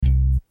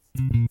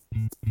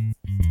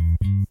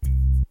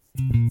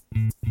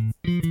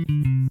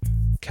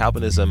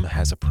Calvinism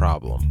has a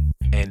problem,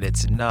 and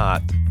it's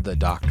not the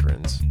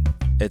doctrines,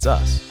 it's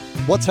us.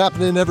 What's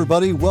happening,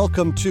 everybody?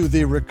 Welcome to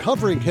the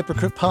Recovering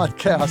Hypocrite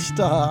Podcast.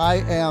 I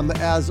am,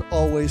 as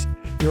always,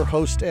 your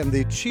host and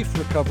the chief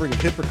recovering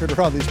hypocrite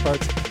around these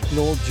parts,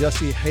 Noel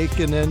Jesse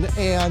Heikkinen.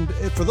 And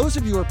for those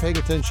of you who are paying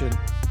attention,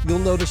 you'll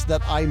notice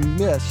that I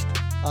missed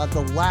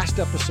the last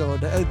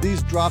episode.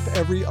 These drop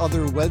every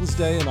other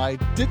Wednesday, and I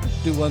didn't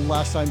do one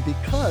last time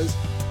because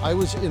I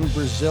was in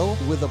Brazil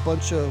with a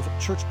bunch of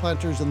church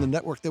planters in the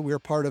network that we are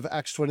part of,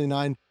 Acts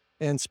 29,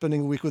 and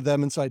spending a week with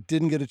them. And so I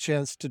didn't get a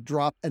chance to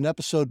drop an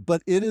episode,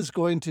 but it is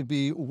going to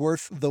be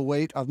worth the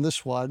wait on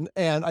this one.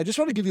 And I just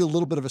want to give you a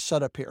little bit of a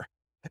setup here.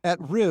 At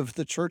Riv,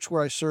 the church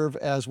where I serve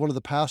as one of the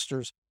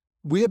pastors,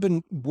 we have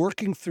been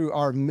working through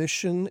our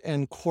mission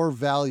and core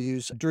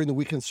values during the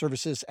weekend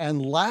services.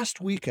 And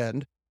last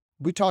weekend,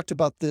 we talked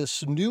about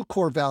this new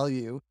core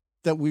value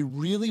that we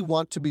really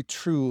want to be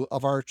true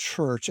of our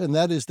church, and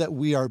that is that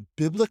we are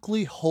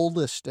biblically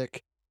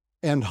holistic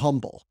and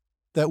humble.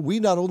 That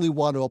we not only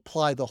want to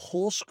apply the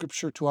whole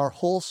scripture to our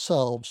whole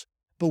selves,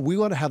 but we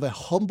want to have a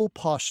humble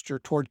posture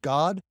toward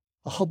God,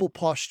 a humble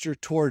posture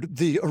toward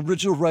the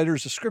original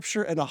writers of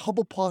scripture, and a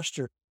humble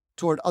posture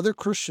toward other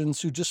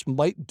Christians who just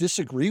might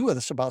disagree with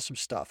us about some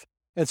stuff.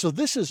 And so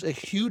this is a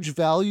huge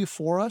value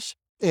for us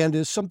and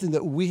is something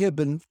that we have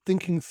been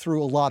thinking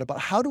through a lot about.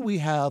 How do we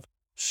have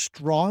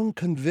strong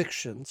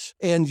convictions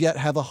and yet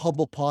have a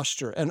humble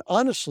posture? And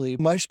honestly,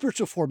 my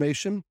spiritual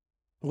formation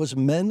was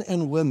men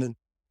and women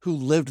who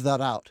lived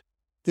that out.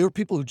 They were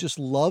people who just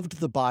loved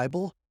the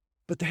Bible,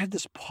 but they had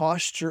this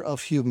posture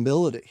of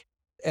humility.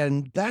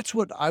 And that's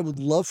what I would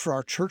love for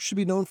our church to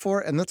be known for.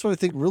 And that's what I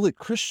think really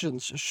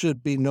Christians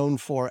should be known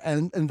for.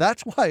 And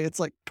that's why it's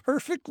like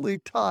perfectly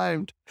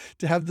timed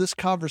to have this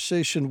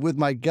conversation with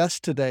my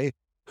guest today,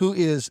 who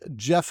is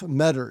Jeff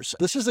Medders.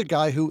 This is a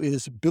guy who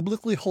is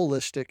biblically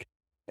holistic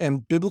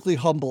and biblically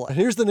humble. And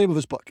here's the name of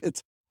his book.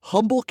 It's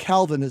Humble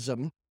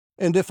Calvinism.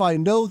 And If I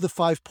Know the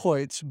 5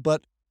 Points,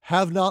 but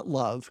Have Not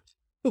Love,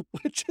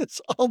 which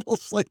is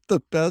almost like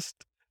the best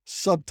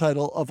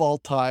subtitle of all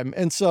time.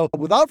 And so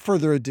without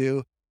further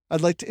ado,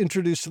 I'd like to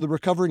introduce to the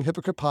Recovering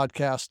Hypocrite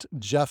Podcast,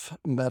 Jeff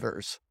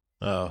Medders.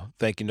 Oh,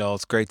 thank you, Noel.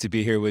 It's great to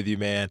be here with you,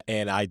 man.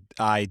 And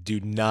I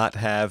do not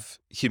have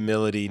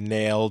humility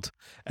nailed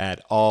at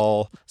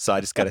all. So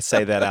I just got to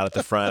say that out at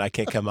the front. I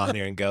can't come on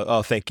here and go,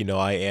 oh, thank you, Noel.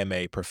 I am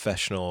a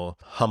professional,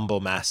 humble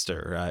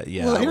master.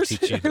 Well, I will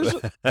teach you.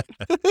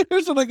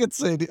 Here's what I could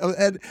say to you.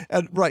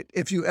 And right,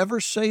 if you ever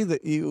say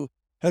that you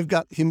have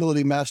got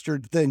humility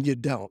mastered, then you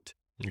don't.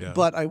 Yeah.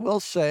 But I will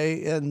say,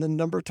 in the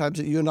number of times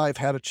that you and I have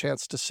had a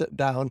chance to sit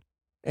down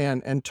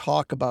and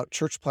talk about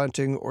church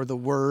planting or the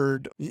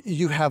word,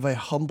 you have a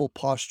humble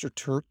posture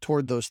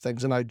toward those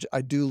things. And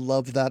I do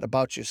love that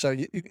about you. So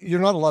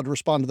you're not allowed to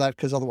respond to that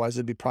because otherwise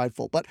it'd be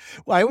prideful. But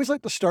I always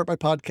like to start my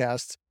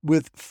podcasts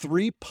with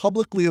 3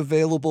 publicly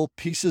available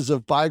pieces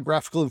of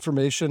biographical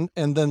information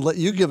and then let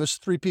you give us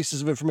 3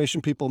 pieces of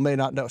information people may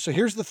not know. So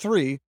here's the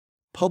 3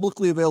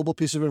 publicly available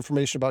pieces of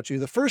information about you.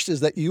 The first is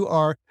that you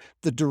are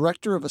the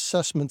director of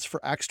assessments for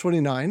Acts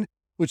 29,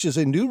 which is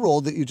a new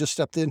role that you just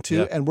stepped into.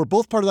 Yep. And we're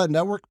both part of that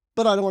network,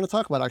 but I don't want to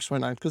talk about Acts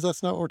 29 because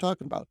that's not what we're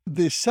talking about.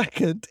 The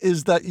second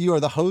is that you are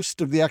the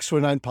host of the Acts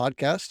 29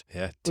 podcast.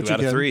 Yeah, 2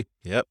 out of 3.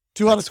 Yep.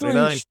 2 out of Acts 3.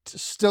 29.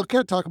 Still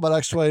can't talk about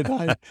Acts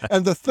 29.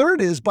 And the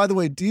third is, by the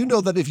way, do you know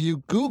that if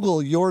you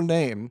Google your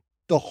name,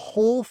 the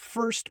whole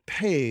first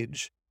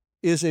page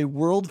is a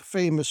world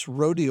famous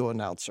rodeo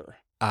announcer?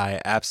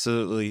 I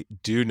absolutely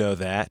do know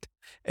that.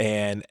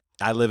 And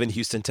I live in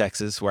Houston,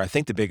 Texas, where I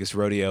think the biggest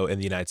rodeo in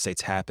the United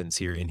States happens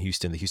here in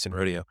Houston, the Houston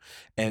Rodeo.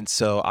 And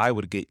so I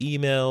would get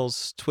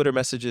emails, Twitter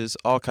messages,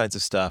 all kinds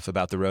of stuff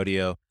about the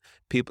rodeo.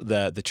 People,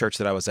 the church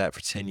that I was at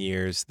for 10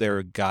 years, there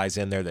were guys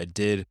in there that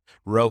did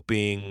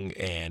roping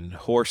and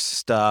horse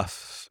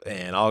stuff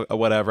and all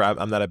whatever.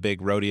 I'm not a big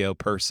rodeo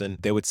person.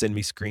 They would send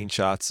me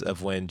screenshots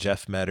of when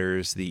Jeff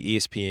Medders, the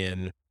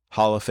ESPN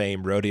Hall of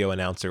Fame rodeo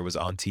announcer, was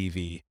on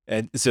TV.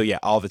 And so, yeah,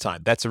 all the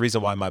time. That's the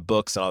reason why my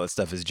books and all that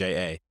stuff is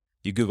JA.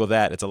 You Google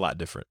that, it's a lot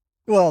different.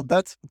 Well,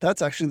 that's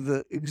actually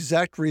the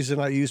exact reason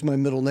I use my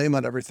middle name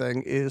on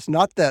everything. Is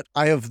not that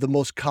I have the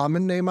most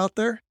common name out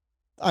there.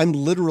 I'm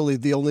literally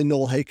the only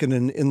Noel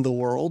Heikkinen in the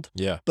world.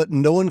 Yeah. But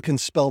no one can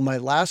spell my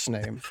last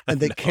name, and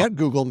they can't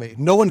Google me.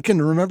 No one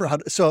can remember how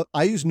to. So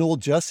I use Noel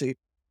Jesse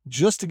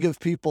just to give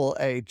people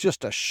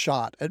just a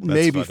shot at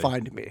maybe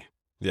finding me.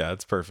 Yeah,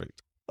 that's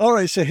perfect. All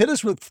right, so hit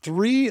us with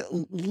 3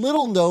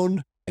 little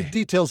known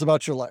details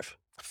about your life.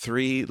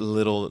 3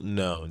 little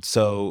known.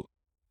 So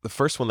the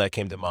first one that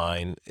came to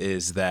mind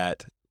is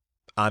that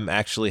I'm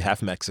actually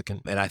half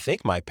Mexican. And I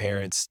think my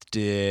parents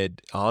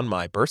did on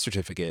my birth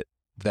certificate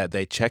that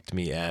they checked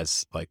me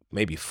as like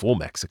maybe full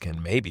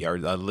Mexican, maybe, or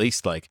at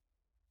least like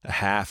a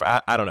half.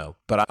 I don't know,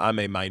 but I'm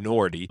a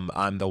minority.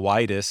 I'm the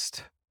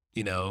whitest,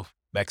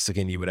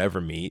 Mexican you would ever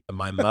meet.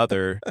 My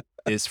mother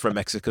is from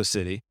Mexico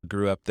City,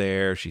 grew up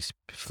there. She's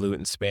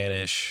fluent in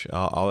Spanish,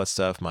 all that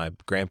stuff. My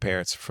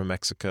grandparents are from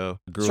Mexico.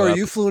 So are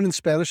you fluent in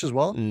Spanish as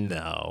well?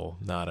 No,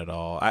 not at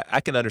all.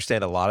 I can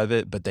understand a lot of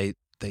it, but they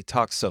they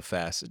talk so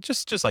fast,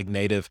 just like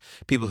native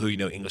people who,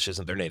 English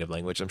isn't their native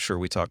language. I'm sure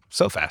we talk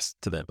so fast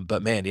to them.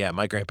 But man, yeah,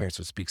 my grandparents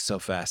would speak so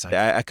fast.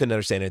 I couldn't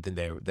understand anything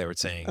they were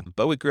saying.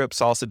 But we grew up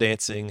salsa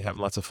dancing,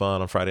 having lots of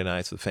fun on Friday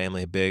nights with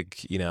family.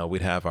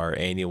 We'd have our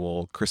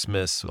annual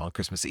Christmas on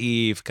Christmas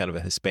Eve, kind of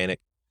a Hispanic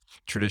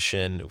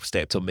tradition.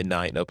 Stay up till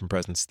midnight and open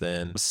presents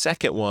then. The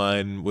second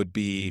one would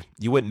be,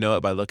 you wouldn't know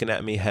it by looking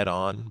at me head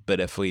on, but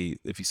if you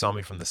saw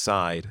me from the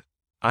side,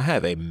 I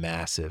have a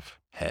massive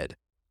head.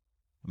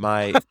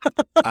 I'm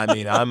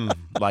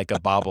like a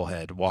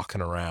bobblehead walking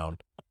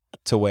around,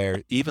 to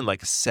where even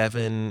like a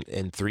 7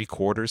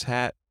 3/4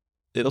 hat,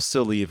 it'll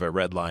still leave a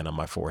red line on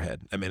my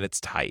forehead. I mean,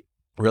 it's tight,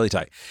 really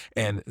tight.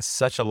 And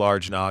such a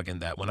large noggin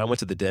that when I went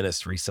to the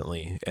dentist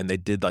recently and they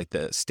did like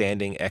the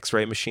standing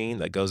x-ray machine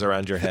that goes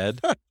around your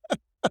head,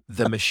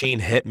 the machine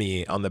hit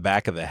me on the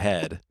back of the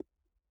head,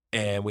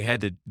 and they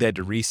had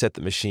to reset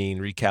the machine,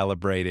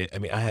 recalibrate it. I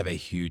mean, I have a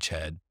huge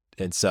head.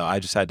 And so I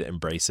just had to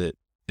embrace it.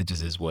 It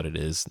just is what it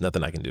is.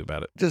 Nothing I can do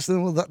about it.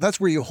 That's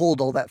where you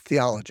hold all that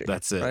theology.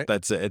 That's it. Right?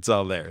 That's it. It's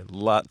all there.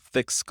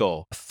 Thick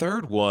skull. A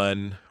third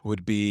one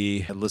would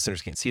be, and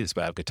listeners can't see this,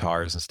 but I have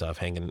guitars and stuff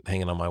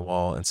hanging on my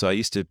wall. And so I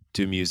used to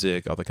do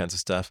music, all that kinds of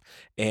stuff.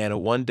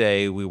 And one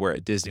day we were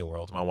at Disney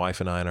World, my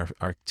wife and I and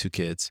our 2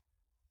 kids.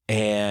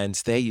 And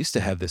they used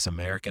to have this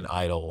American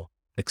Idol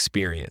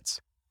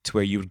experience to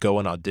where you would go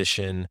and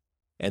audition,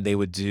 and they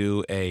would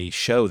do a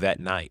show that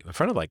night in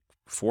front of like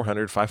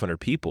 400, 500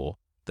 people.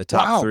 The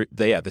top three,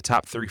 the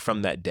top 3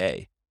 from that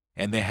day.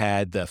 And they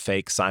had the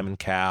fake Simon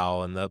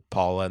Cowell and the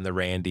Paula and the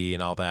Randy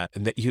and all that.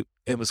 And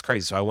it was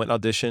crazy. So I went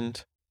and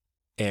auditioned,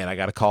 and I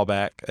got a call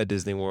back at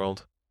Disney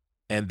World.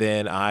 And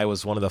then I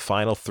was one of the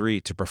final 3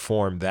 to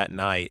perform that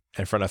night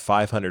in front of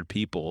 500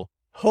 people.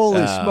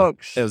 Holy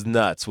smokes. It was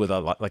nuts, with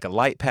a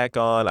light pack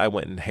on. I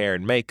went in hair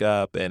and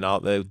makeup, and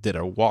they did a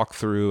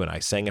walkthrough, and I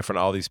sang in front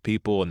of all these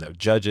people and the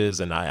judges,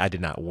 and I did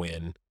not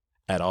win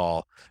at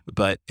all.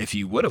 But if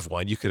you would have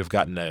won, you could have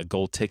gotten a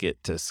gold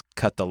ticket to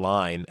cut the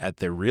line at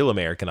the real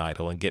American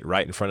Idol and get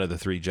right in front of the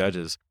 3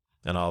 judges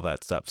and all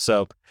that stuff.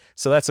 So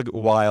that's a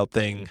wild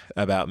thing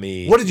about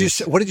me. What did you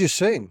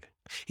sing?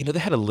 They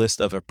had a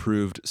list of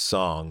approved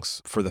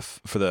songs for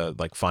the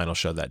like final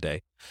show that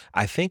day.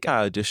 I think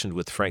I auditioned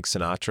with Frank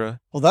Sinatra.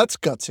 Well, that's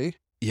gutsy.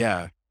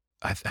 Yeah,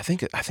 I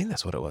think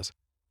that's what it was.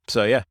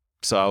 So yeah,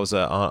 so I was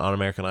on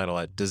American Idol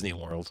at Disney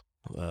World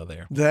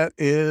there. That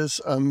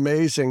is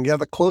amazing. Yeah,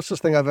 the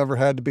closest thing I've ever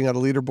had to being on a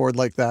leaderboard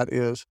like that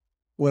is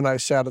when I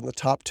sat in the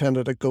top 10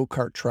 at a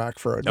go-kart track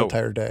for an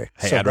entire day.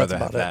 Hey, so I'd rather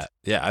have that.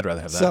 Yeah, I'd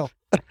rather have that.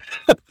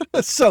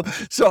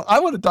 So I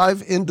want to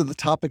dive into the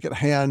topic at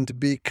hand,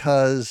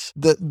 because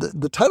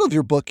the title of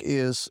your book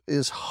is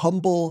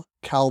Humble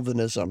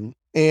Calvinism.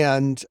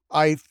 And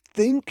I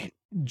think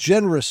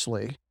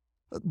generously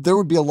there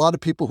would be a lot of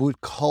people who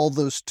would call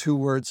those 2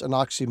 words an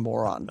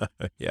oxymoron.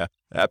 Yeah,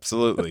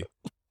 absolutely.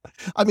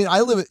 I mean,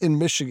 I live in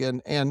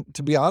Michigan, and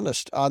to be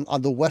honest,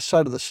 on the west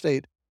side of the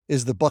state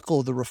is the buckle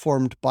of the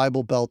Reformed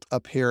Bible Belt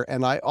up here.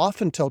 And I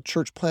often tell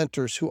church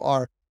planters who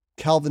are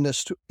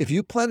Calvinist, if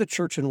you plant a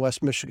church in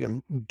West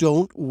Michigan,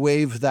 don't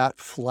wave that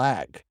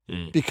flag,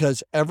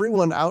 because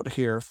everyone out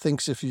here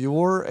thinks if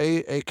you're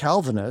a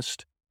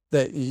Calvinist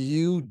that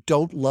you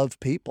don't love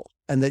people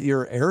and that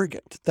you're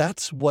arrogant.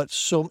 That's what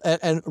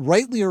and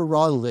rightly or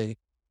wrongly,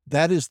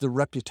 that is the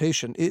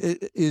reputation.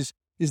 Is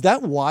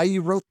that why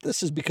you wrote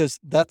this? Is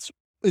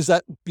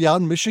that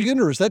beyond Michigan,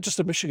 or is that just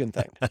a Michigan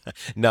thing?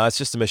 No, it's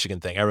just a Michigan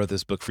thing. I wrote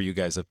this book for you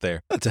guys up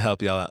there to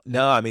help y'all out.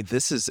 No, I mean,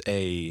 this is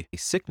a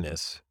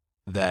sickness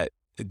that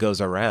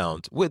goes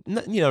around with,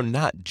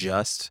 not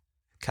just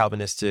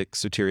Calvinistic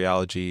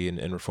soteriology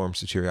and Reformed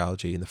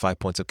soteriology and the 5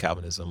 points of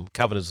Calvinism.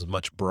 Calvinism is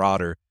much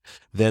broader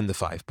than the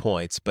 5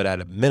 points, but at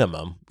a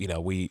minimum,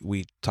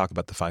 we talk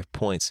about the 5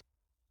 points.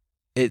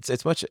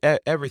 It's much,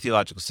 every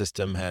theological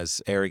system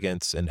has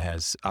arrogance and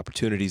has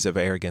opportunities of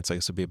arrogance, I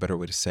guess would be a better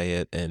way to say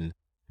it, and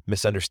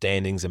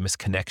misunderstandings and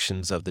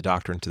misconnections of the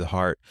doctrine to the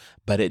heart.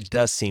 But it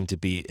does seem to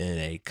be in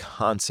a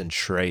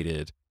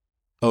concentrated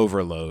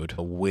overload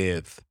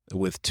with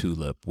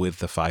TULIP, with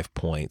the 5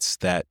 points,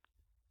 that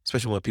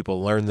especially when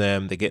people learn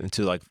them, they get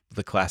into like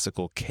the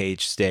classical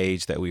cage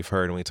stage that we've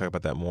heard, and we talk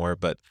about that more.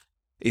 But,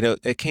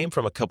 it came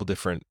from a couple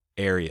different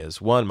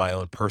areas. One, my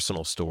own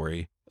personal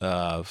story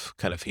of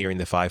kind of hearing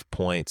the 5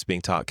 points,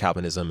 being taught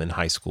Calvinism in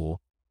high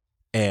school,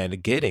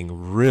 and getting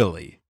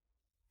really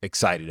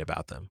excited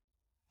about them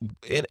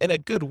in a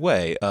good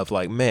way of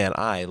like, man,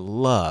 I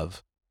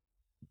love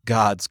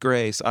God's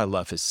grace. I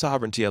love his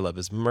sovereignty. I love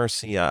his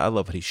mercy. I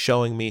love what he's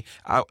showing me.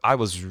 I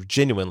was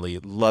genuinely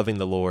loving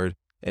the Lord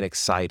and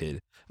excited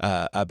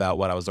about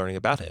what I was learning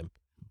about him.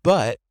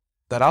 But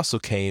that also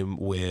came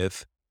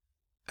with,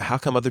 how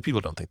come other people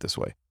don't think this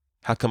way?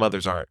 How come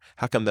others aren't?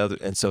 How come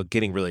and so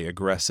getting really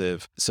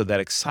aggressive. So that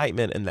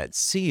excitement and that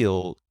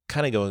zeal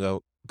kind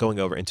of going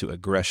over into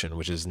aggression,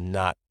 which is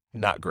not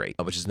great,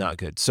 which is not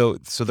good. So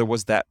there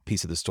was that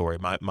piece of the story,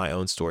 my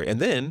own story. And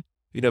then,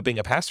 being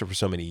a pastor for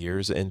so many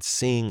years and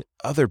seeing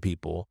other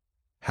people,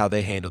 how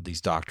they handled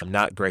these doctrines,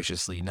 not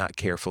graciously, not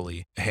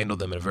carefully, handled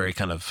them in a very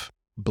kind of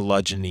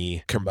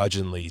bludgeony,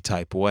 curmudgeonly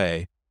type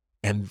way.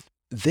 And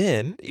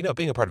then,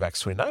 being a part of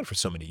Acts 29 for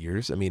so many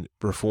years,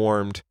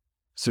 Reformed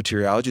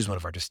soteriology is one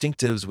of our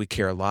distinctives. We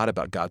care a lot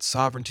about God's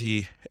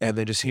sovereignty. And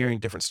then just hearing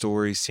different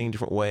stories, seeing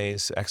different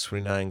ways, Acts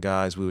 29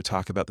 guys, we would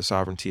talk about the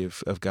sovereignty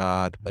of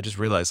God. I just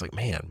realized,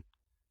 man,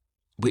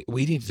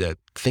 we need to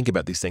think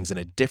about these things in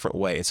a different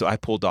way. And so I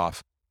pulled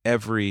off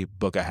every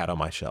book I had on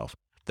my shelf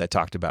that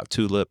talked about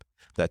Tulip,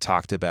 that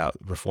talked about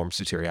Reformed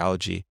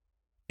soteriology,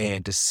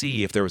 and to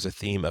see if there was a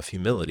theme of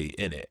humility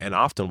in it. And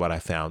often what I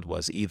found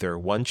was either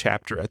one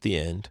chapter at the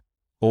end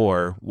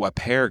or a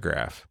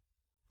paragraph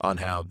on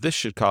how this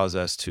should cause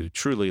us to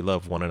truly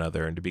love one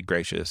another and to be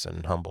gracious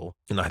and humble.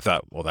 And I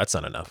thought, well, that's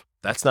not enough.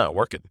 That's not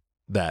working.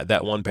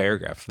 That one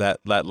paragraph,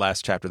 that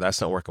last chapter,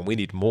 that's not working. We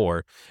need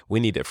more.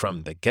 We need it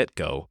from the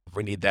get-go.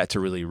 We need that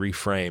to really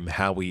reframe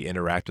how we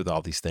interact with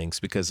all these things.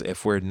 Because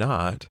if we're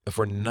not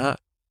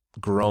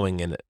growing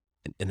in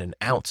an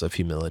ounce of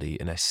humility,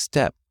 in a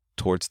step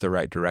towards the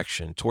right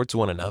direction, towards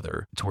one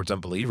another, towards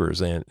unbelievers,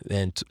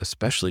 and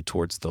especially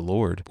towards the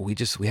Lord,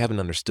 we haven't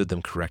understood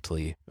them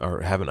correctly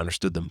or haven't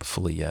understood them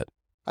fully yet.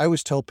 I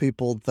always tell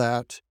people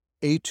that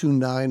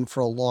A29 for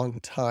a long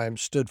time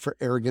stood for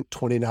arrogant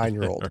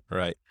 29-year-old.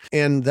 Right.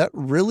 And that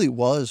really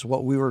was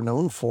what we were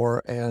known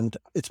for. And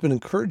it's been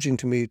encouraging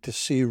to me to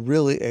see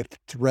really a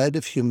thread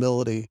of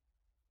humility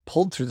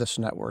pulled through this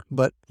network.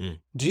 But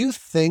do you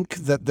think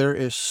that there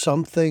is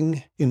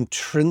something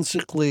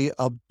intrinsically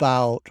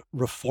about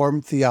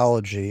Reformed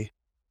theology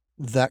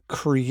that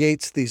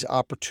creates these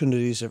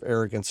opportunities of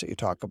arrogance that you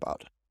talk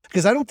about?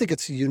 Because I don't think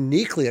it's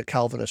uniquely a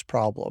Calvinist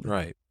problem.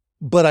 Right.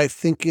 But I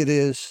think it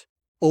is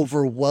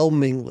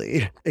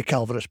overwhelmingly a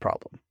Calvinist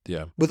problem.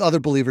 Yeah. With other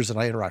believers that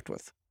I interact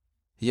with.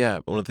 Yeah.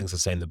 One of the things I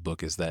say in the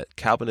book is that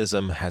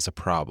Calvinism has a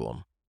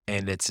problem,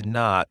 and it's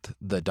not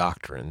the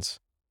doctrines,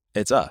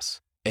 it's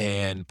us.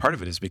 And part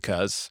of it is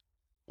because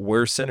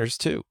we're sinners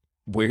too.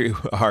 We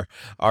are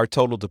our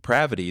total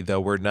depravity, though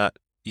we're not,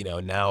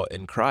 now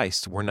in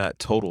Christ, we're not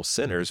total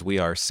sinners. We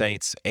are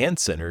saints and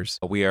sinners.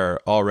 We are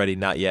already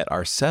not yet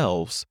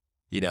ourselves,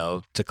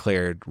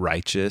 declared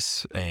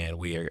righteous, and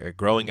we are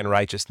growing in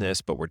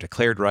righteousness, but we're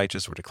declared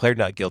righteous. We're declared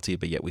not guilty,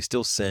 but yet we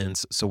still sin.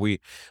 So we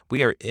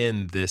are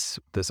in this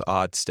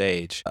odd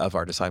stage of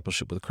our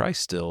discipleship with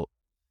Christ still.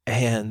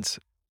 And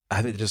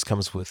I think it just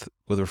comes with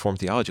Reformed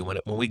theology. When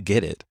we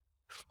get it,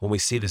 when we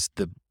see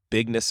the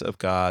bigness of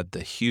God,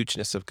 the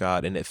hugeness of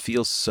God, and it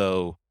feels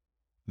so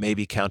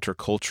maybe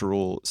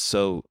countercultural,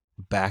 so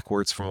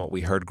backwards from what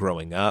we heard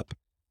growing up,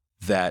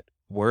 that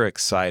we're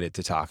excited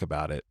to talk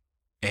about it.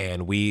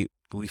 And we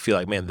feel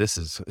like, man, this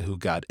is who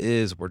God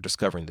is. We're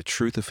discovering the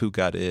truth of who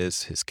God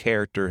is, his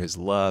character, his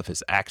love,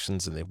 his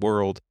actions in the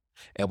world.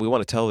 And we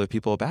want to tell other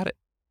people about it.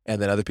 And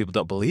then other people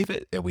don't believe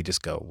it. And we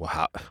just go,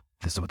 well,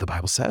 this is what the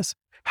Bible says.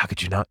 How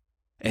could you not?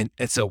 And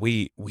so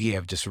we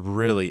have just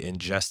really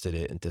ingested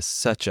it into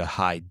such a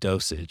high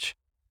dosage.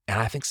 And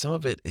I think some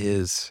of it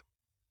is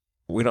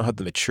we don't have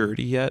the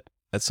maturity yet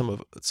at some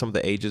of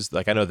the ages.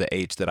 Like I know the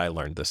age that I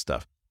learned this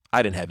stuff,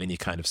 I didn't have any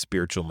kind of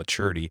spiritual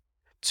maturity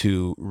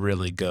to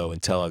really go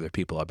and tell other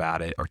people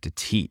about it or to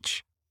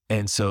teach.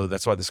 And so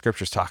that's why the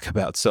scriptures talk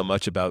about so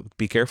much about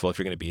be careful if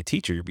you're going to be a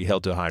teacher, you'll be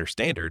held to a higher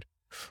standard.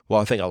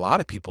 Well, I think a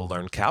lot of people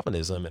learn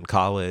Calvinism in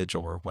college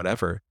or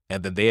whatever,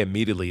 and then they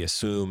immediately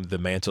assume the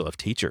mantle of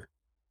teacher.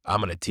 I'm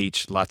going to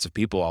teach lots of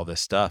people all this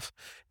stuff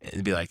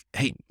and be like,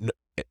 hey,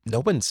 no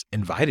one's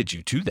invited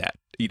you to that.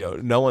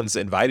 No one's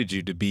invited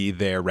you to be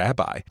their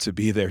rabbi, to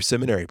be their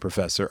seminary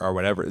professor or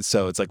whatever.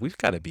 So it's like, we've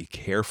got to be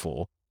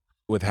careful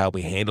with how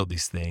we handle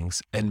these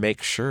things and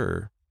make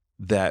sure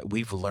that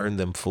we've learned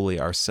them fully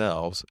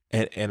ourselves.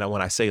 And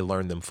when I say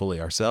learn them fully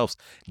ourselves,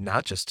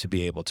 not just to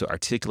be able to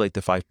articulate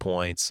the 5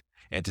 points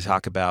and to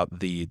talk about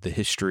the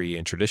history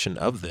and tradition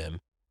of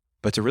them,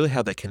 but to really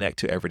how they connect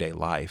to everyday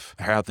life,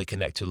 how they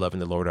connect to loving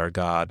the Lord our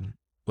God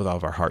with all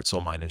of our heart,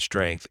 soul, mind, and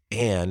strength,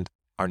 and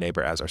our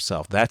neighbor as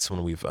ourselves. That's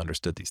when we've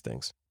understood these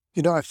things.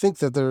 I think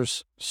that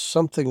there's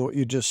something what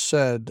you just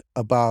said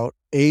about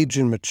age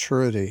and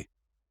maturity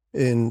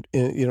in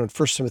 1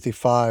 Timothy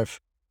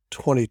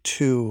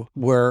 5:22,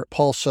 where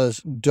Paul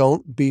says,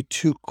 don't be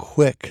too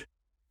quick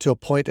to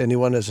appoint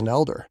anyone as an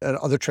elder. And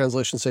other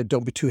translations say,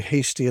 don't be too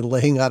hasty in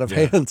laying out of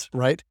hands,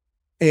 right?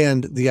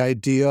 And the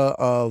idea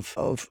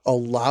of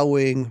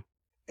allowing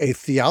a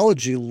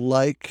theology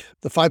like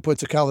the 5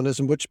 points of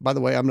Calvinism, which, by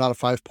the way, I'm not a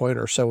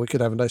 5-pointer, so we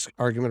could have a nice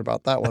argument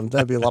about that one.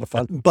 That'd be a lot of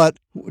fun. But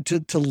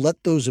to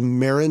let those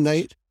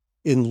marinate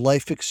in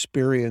life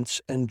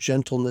experience and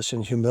gentleness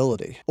and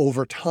humility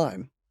over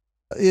time.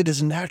 It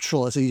is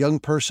natural as a young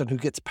person who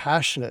gets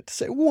passionate to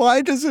say,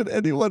 why doesn't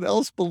anyone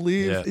else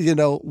believe,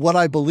 what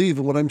I believe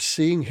and what I'm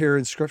seeing here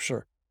in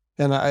Scripture?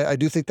 And I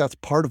do think that's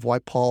part of why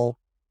Paul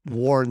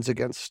warns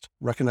against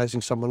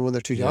recognizing someone when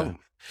they're too young.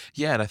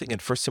 Yeah, and I think in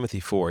 1 Timothy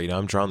 4,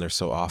 I'm drawn there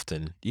so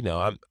often.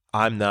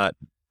 I'm not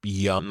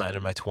young, not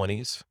in my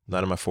 20s,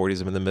 not in my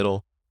 40s, I'm in the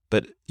middle.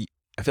 But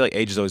I feel like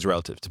age is always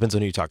relative. Depends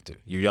on who you talk to.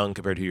 You're young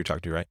compared to who you're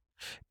talking to, right?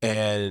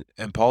 And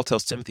Paul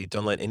tells Timothy,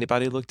 don't let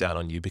anybody look down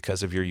on you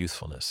because of your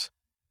youthfulness.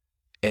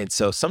 And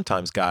so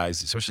sometimes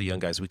guys, especially young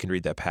guys, we can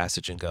read that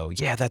passage and go,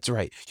 yeah, that's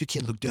right. You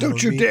can't look down on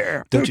Don't you me.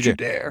 dare. Don't you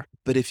dare.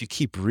 But if you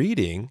keep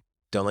reading,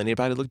 don't let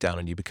anybody look down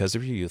on you because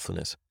of your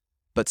youthfulness,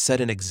 but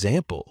set an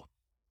example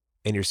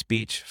in your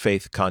speech,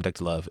 faith,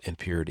 conduct, love, and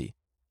purity.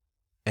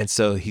 And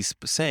so he's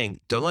saying,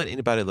 don't let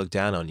anybody look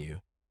down on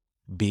you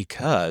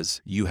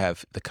because you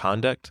have the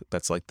conduct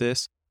that's like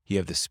this. You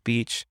have the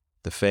speech,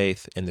 the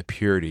faith, and the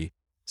purity.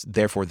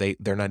 Therefore,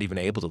 they're not even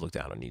able to look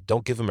down on you.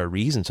 Don't give them a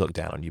reason to look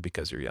down on you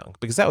because you're young,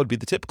 because that would be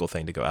the typical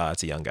thing to go,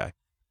 that's a young guy.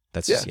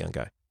 That's just a young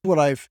guy. What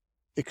I've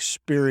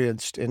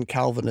experienced in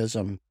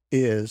Calvinism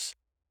is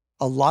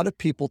a lot of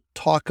people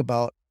talk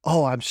about,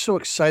 oh, I'm so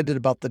excited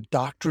about the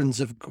doctrines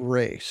of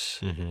grace.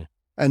 Mm-hmm.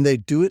 And they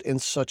do it in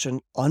such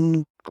an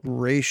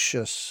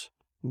ungracious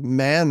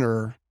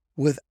manner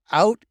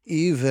without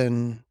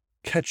even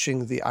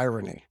catching the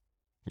irony.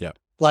 Yeah.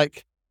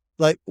 Like,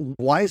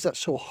 why is that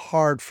so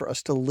hard for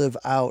us to live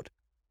out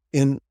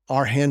in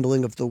our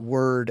handling of the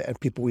word and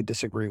people we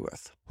disagree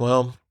with?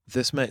 Well,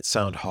 this might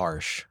sound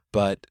harsh,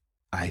 but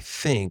I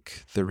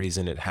think the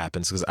reason it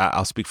happens, because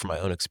I'll speak from my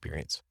own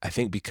experience. I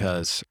think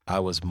because I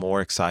was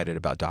more excited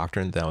about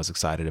doctrine than I was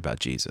excited about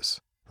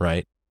Jesus,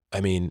 right? I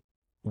mean,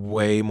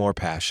 way more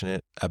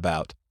passionate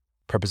about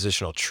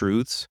propositional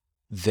truths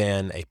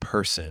than a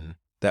person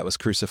that was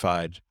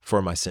crucified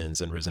for my sins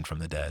and risen from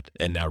the dead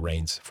and now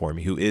reigns for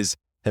me, who is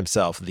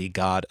himself the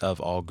God of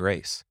all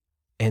grace.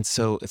 And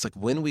so it's like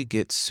when we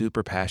get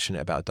super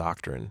passionate about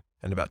doctrine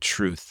and about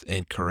truth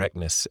and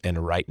correctness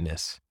and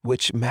rightness,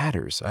 which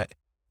matters,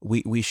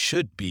 we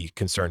should be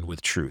concerned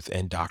with truth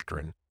and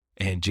doctrine.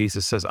 And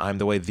Jesus says, I'm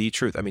the way, the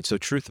truth. I mean, so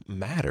truth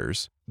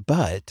matters,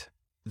 but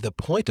the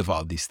point of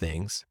all these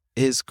things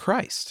is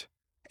Christ.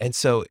 And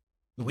so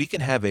we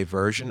can have a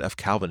version of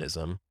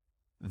Calvinism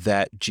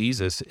that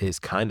Jesus is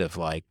kind of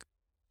like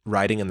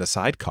riding in the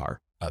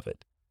sidecar of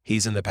it.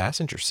 He's in the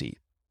passenger seat.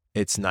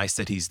 It's nice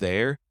that he's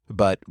there,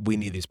 but we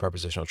need these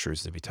propositional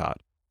truths to be taught.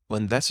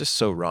 When that's just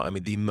so wrong. I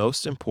mean, the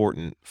most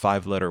important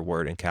 5-letter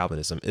word in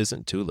Calvinism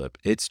isn't tulip,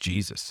 it's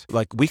Jesus.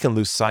 Like, we can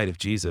lose sight of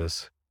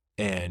Jesus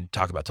and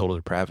talk about total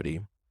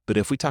depravity. But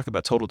if we talk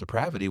about total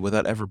depravity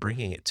without ever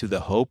bringing it to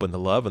the hope and the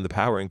love and the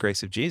power and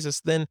grace of Jesus,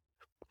 then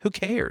who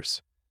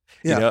cares?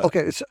 Yeah. You know?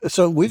 Okay.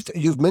 So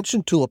you've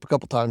mentioned tulip a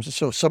couple times.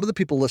 So some of the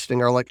people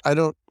listening are like,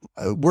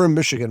 we're in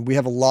Michigan. We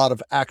have a lot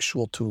of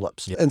actual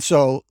tulips. Yeah. And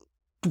so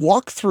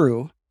walk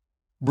through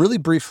really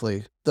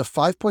briefly the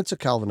 5 points of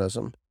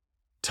Calvinism.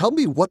 Tell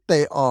me what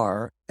they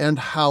are and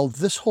how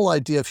this whole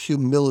idea of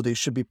humility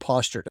should be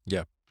postured.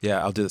 Yeah,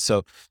 I'll do this.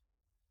 So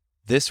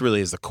this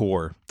really is the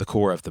core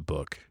of the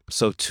book.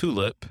 So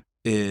TULIP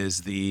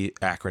is the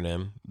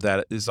acronym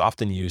that is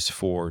often used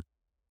for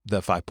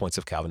the 5 points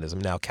of Calvinism.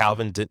 Now,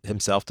 Calvin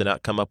himself did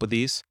not come up with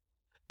these.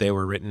 They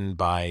were written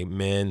by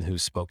men who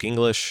spoke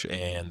English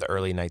in the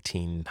early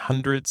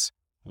 1900s.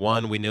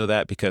 One, we know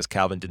that because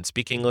Calvin didn't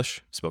speak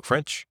English, spoke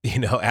French.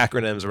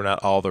 Acronyms were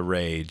not all the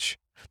rage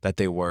that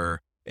they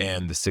were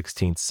in the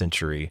 16th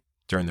century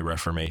during the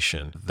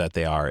Reformation that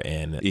they are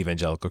in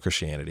evangelical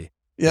Christianity.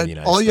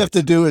 Yeah, all you have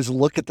to do is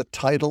look at the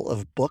title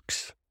of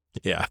books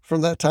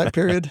from that time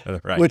period,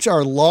 right, which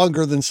are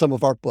longer than some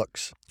of our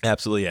books.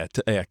 Absolutely,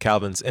 yeah.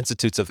 Calvin's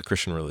Institutes of the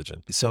Christian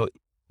Religion. So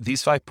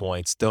these 5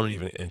 points don't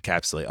even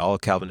encapsulate all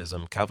of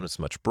Calvinism. Calvinism is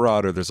much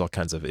broader. There's all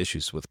kinds of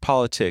issues with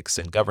politics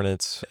and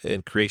governance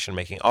and creation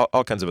making,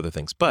 all kinds of other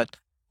things. But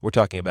we're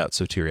talking about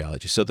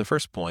soteriology. So the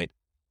first point,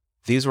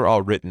 these were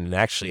all written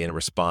actually in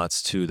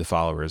response to the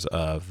followers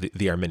of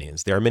the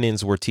Arminians. The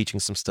Arminians were teaching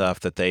some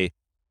stuff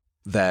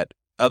that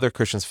other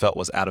Christians felt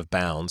was out of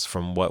bounds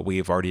from what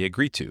we've already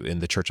agreed to in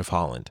the Church of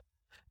Holland.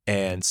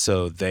 And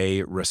so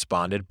they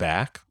responded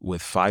back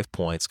with 5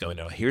 points going,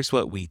 no, here's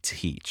what we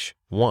teach.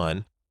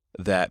 One,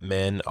 that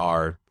men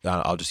are,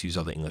 I'll just use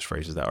all the English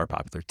phrases that are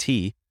popular,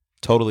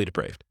 totally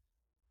depraved.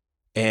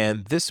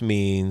 And this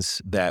means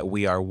that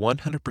we are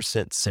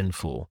 100%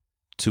 sinful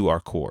to our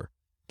core.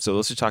 So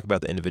let's just talk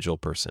about the individual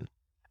person.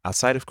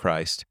 Outside of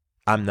Christ,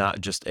 I'm not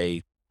just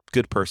a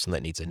good person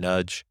that needs a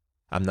nudge.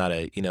 I'm not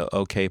a,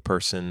 okay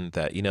person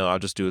that, I'll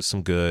just do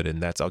some good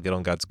and I'll get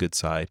on God's good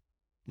side.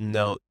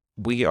 No,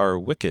 we are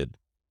wicked.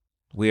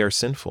 We are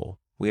sinful.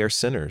 We are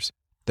sinners.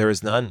 There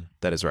is none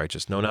that is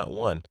righteous. No, not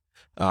one.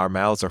 Our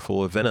mouths are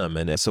full of venom.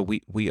 And so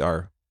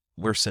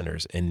we're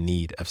sinners in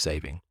need of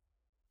saving.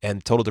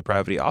 And total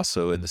depravity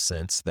also in the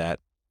sense that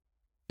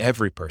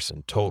every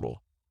person,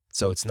 total.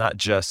 So it's not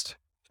just,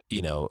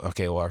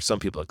 okay, well, are some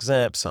people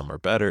exempt? Some are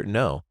better.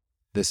 No,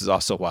 this is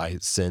also why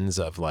sins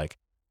of like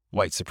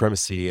white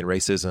supremacy and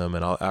racism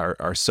and all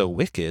are so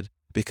wicked,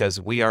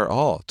 because we are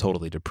all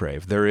totally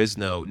depraved. There is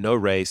no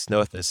race, no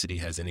ethnicity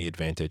has any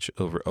advantage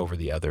over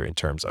the other in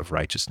terms of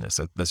righteousness.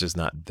 That's just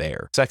not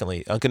there.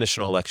 Secondly,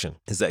 unconditional election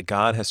is that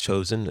God has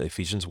chosen,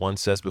 Ephesians 1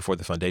 says, before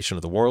the foundation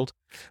of the world,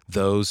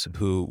 those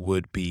who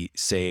would be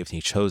saved. He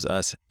chose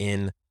us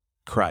in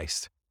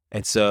Christ.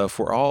 And so if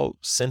we're all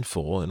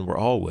sinful and we're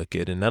all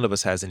wicked and none of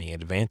us has any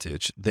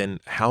advantage, then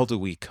how do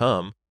we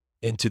come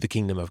into the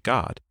kingdom of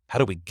God? How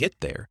do we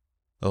get there?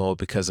 Oh,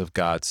 because of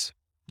God's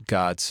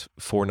God's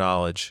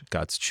foreknowledge,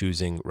 God's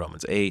choosing,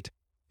 Romans 8,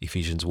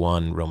 Ephesians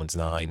 1, Romans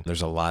 9.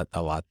 There's a lot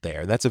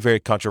there. That's a very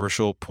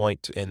controversial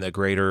point in the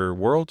greater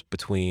world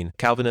between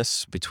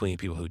Calvinists, between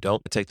people who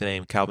don't take the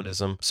name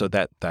Calvinism. So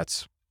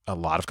that's a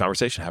lot of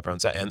conversation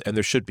happens around that, and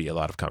there should be a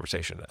lot of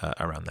conversation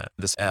around that.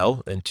 This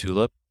L in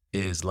TULIP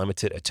is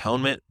limited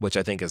atonement, which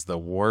I think is the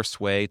worst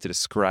way to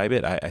describe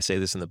it. I say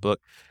this in the book.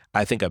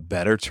 I think a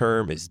better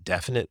term is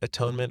definite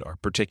atonement or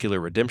particular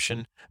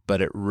redemption,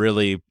 but it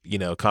really,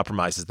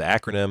 compromises the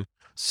acronym.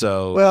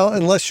 So, well,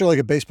 unless you're like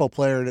a baseball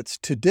player and it's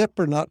to dip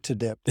or not to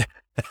dip.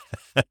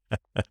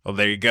 well,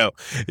 there you go.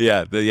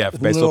 Yeah,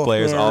 baseball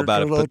players all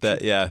about it. Put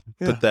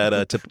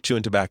that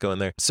chewing tobacco in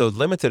there. So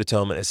limited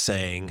atonement is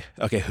saying,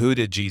 okay, who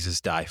did Jesus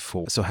die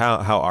for? So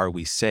how are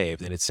we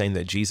saved? And it's saying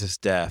that Jesus'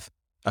 death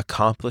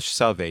accomplished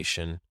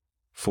salvation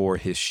for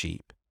his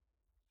sheep.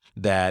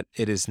 That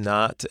it is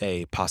not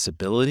a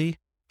possibility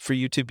for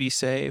you to be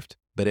saved,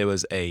 but it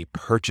was a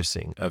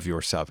purchasing of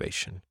your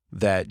salvation.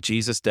 That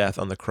Jesus' death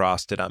on the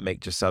cross did not make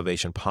just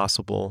salvation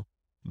possible,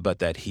 but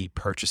that he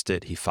purchased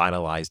it, he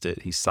finalized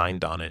it, he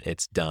signed on it,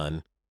 it's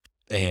done,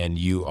 and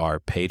you are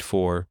paid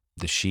for.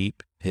 The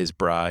sheep, his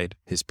bride,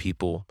 his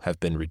people have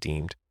been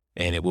redeemed,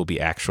 and it will be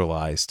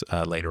actualized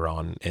later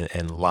on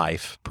in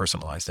life,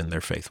 personalized in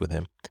their faith with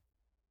him.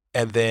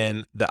 And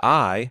then the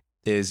I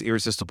is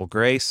irresistible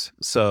grace.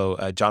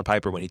 So John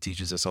Piper, when he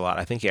teaches this a lot,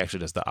 I think he actually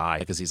does the I,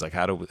 because he's like,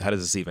 how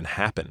does this even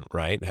happen,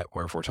 right?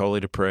 Where if we're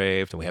totally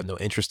depraved and we have no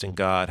interest in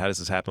God, how does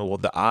this happen? Well,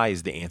 the I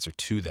is the answer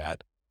to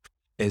that,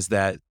 is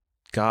that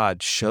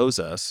God shows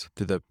us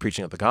through the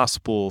preaching of the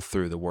gospel,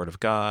 through the word of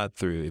God,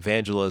 through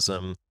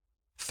evangelism,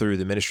 through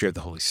the ministry of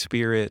the Holy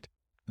Spirit,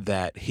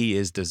 that he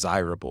is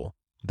desirable,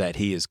 that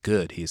he is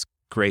good, he's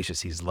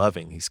gracious, he's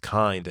loving, he's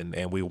kind,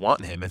 and we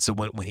want him. And so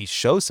when he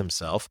shows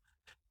himself,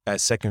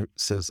 as 2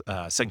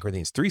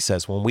 Corinthians 3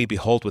 says, when we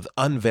behold with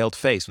unveiled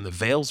face, when the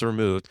veils are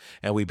removed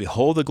and we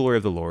behold the glory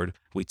of the Lord,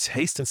 we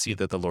taste and see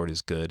that the Lord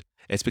is good.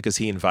 It's because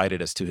he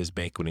invited us to his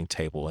banqueting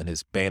table, and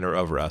his banner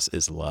over us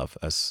is love,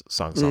 as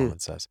Song of Solomon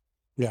says.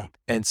 Yeah.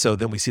 And so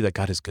then we see that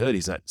God is good.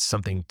 He's not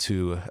something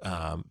to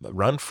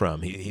run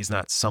from. He's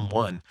not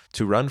someone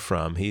to run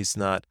from. He's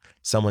not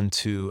someone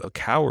to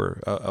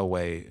cower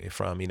away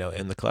from,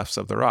 in the clefts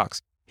of the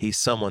rocks. He's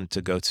someone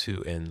to go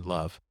to in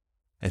love.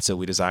 And so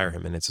we desire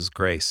him, and it's his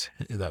grace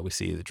that we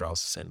see that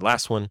draws us in.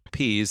 Last one,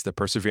 P, is the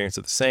perseverance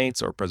of the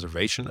saints or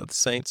preservation of the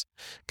saints.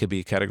 Could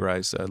be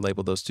categorized,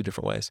 labeled those two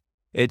different ways.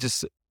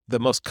 The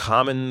most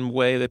common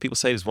way that people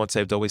say it is once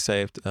saved, always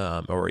saved,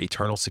 or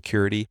eternal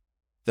security.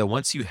 That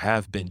once you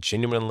have been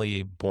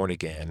genuinely born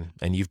again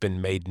and you've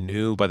been made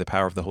new by the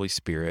power of the Holy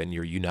Spirit and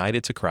you're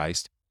united to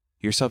Christ,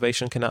 your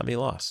salvation cannot be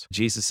lost.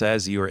 Jesus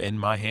says, you are in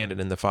my hand and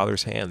in the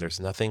Father's hand. There's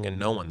nothing and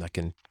no one that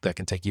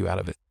can take you out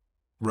of it.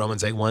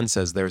 Romans 8:1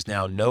 says, there is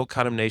now no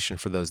condemnation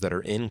for those that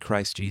are in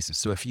Christ Jesus.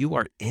 So if you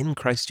are in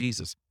Christ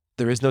Jesus,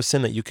 there is no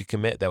sin that you could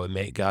commit that would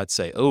make God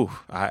say,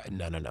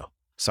 no.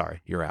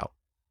 Sorry, you're out.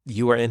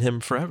 You are in him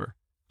forever,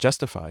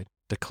 justified,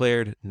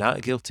 declared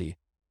not guilty,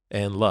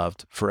 and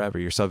loved forever.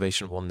 Your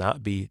salvation will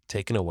not be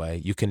taken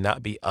away. You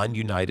cannot be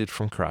ununited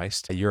from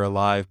Christ. You're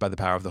alive by the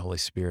power of the Holy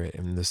Spirit,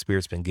 and the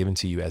Spirit's been given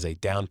to you as a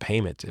down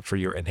payment for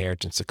your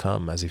inheritance to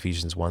come, as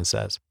Ephesians 1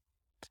 says.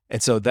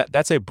 And so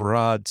that's a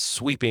broad,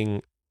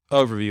 sweeping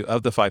overview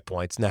of the 5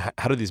 points. Now,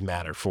 how do these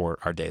matter for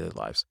our daily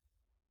lives?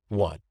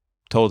 1,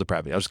 total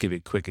depravity. I'll just give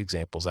you quick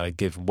examples. I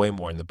give way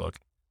more in the book.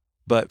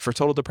 But for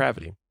total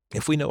depravity,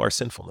 if we know our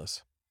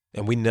sinfulness,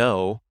 and we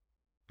know,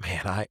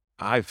 man,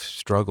 I've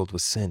struggled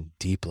with sin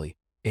deeply,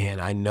 and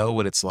I know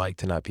what it's like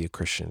to not be a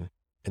Christian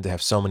and to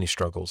have so many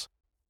struggles,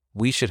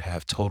 we should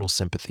have total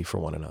sympathy for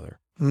one another.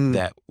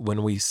 That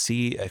when we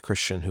see a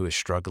Christian who is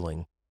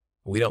struggling,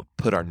 we don't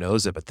put our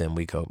nose up at them.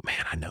 We go,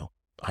 man, I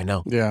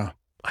know. Yeah.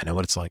 I know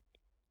what it's like.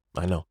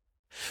 I know.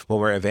 When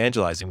we're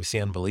evangelizing, we see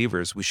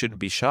unbelievers, we shouldn't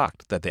be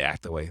shocked that they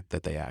act the way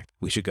that they act.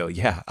 We should go,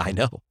 yeah, I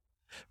know.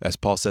 As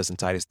Paul says in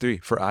Titus 3,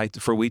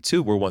 for we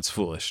too were once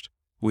foolish.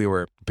 We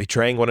were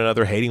betraying one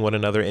another, hating one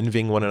another,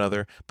 envying one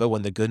another. But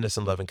when the goodness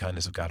and loving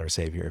kindness of God our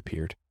Savior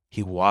appeared,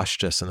 he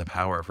washed us in the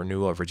power of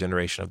renewal of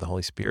regeneration of the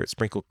Holy Spirit,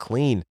 sprinkled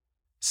clean.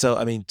 So,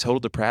 total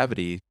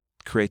depravity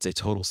creates a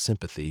total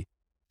sympathy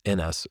in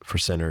us for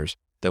sinners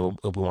that we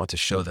want to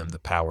show them the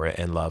power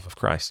and love of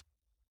Christ.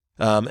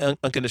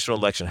 Unconditional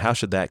election, how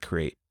should that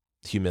create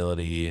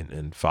humility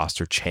and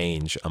foster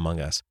change among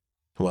us?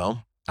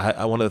 Well,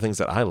 one of the things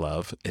that I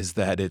love is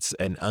that it's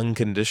an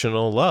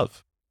unconditional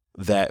love,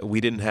 that we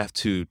didn't have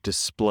to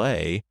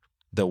display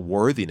the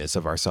worthiness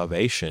of our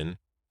salvation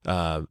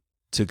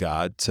to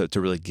God to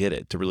really get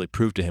it, to really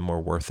prove to him we're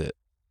worth it.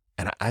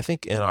 And I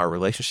think in our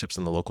relationships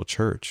in the local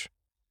church,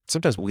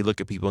 sometimes we look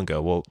at people and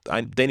go, well,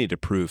 they need to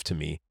prove to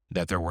me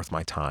that they're worth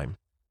my time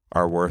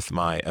or worth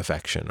my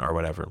affection or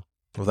whatever.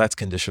 Well, that's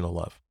conditional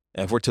love.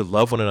 And if we're to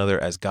love one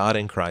another as God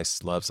in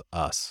Christ loves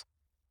us,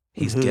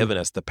 he's given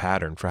us the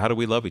pattern for how do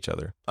we love each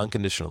other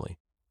unconditionally.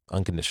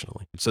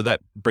 So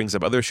that brings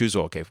up other issues.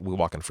 Well, okay, if we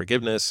walk in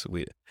forgiveness,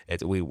 we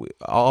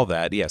all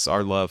that. Yes,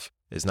 our love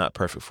is not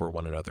perfect for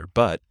one another,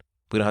 but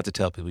We don't have to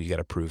tell people you got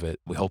to prove it.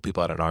 We hold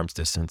people at an arm's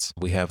distance.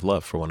 We have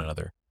love for one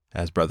another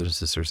as brothers and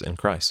sisters in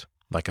Christ,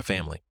 like a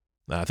family.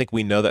 Now, I think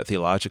we know that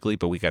theologically,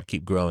 but we got to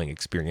keep growing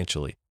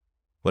experientially.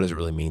 What does it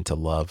really mean to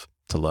love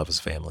as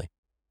family?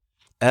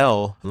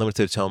 L,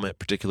 limited atonement,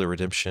 particular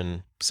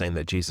redemption, saying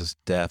that Jesus'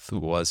 death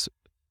was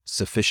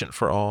sufficient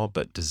for all,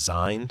 but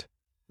designed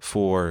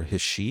for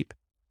his sheep.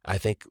 I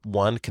think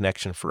one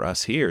connection for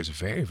us here is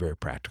very, very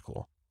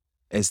practical,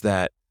 is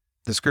that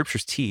the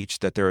scriptures teach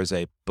that there is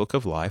a book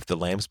of life, the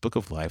Lamb's book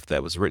of life,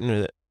 that was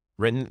written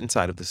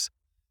inside of this,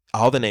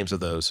 all the names of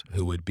those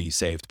who would be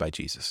saved by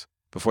Jesus.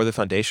 Before the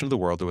foundation of the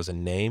world, there was a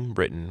name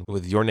written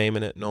with your name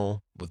in it,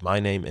 Noel, with my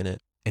name in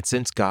it. And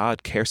since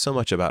God cares so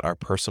much about our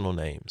personal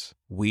names,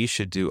 we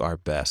should do our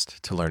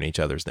best to learn each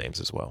other's names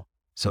as well.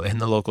 So in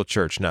the local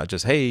church, not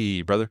just,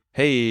 hey, brother,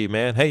 hey,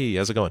 man, hey,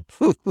 how's it going?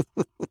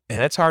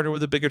 And it's harder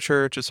with a bigger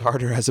church. It's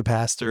harder as a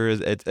pastor.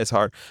 It's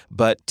hard.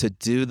 But to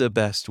do the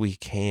best we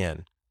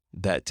can,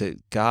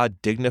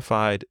 God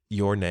dignified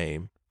your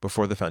name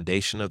before the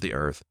foundation of the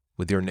earth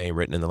with your name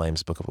written in the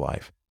Lamb's book of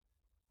life.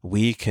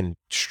 We can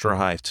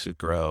strive to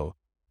grow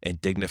in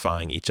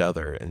dignifying each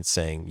other and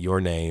saying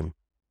your name,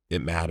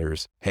 it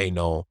matters. Hey,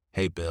 Noel.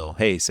 Hey, Bill.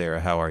 Hey,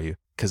 Sarah, how are you?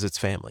 Because it's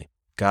family.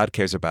 God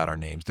cares about our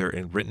names. They're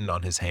written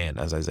on his hand,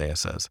 as Isaiah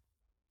says.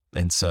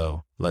 And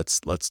so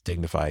let's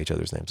dignify each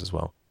other's names as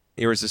well.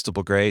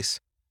 Irresistible grace.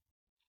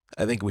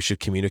 I think we should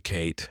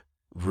communicate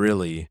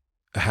really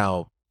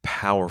how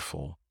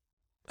powerful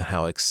and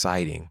how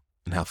exciting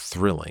and how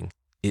thrilling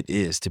it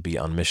is to be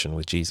on mission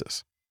with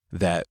Jesus.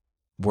 That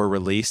we're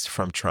released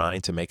from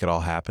trying to make it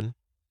all happen.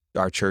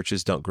 Our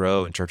churches don't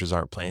grow and churches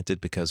aren't planted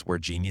because we're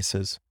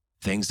geniuses.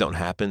 Things don't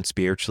happen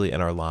spiritually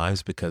in our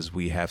lives because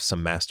we have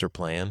some master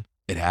plan.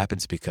 It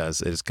happens because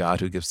it is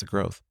God who gives the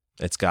growth.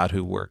 It's God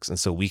who works. And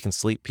so we can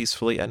sleep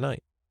peacefully at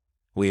night.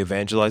 We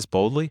evangelize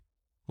boldly.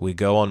 We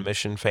go on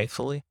mission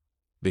faithfully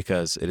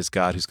because it is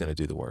God who's going to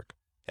do the work.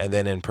 And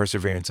then in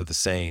perseverance of the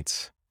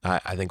saints,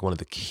 I think one of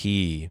the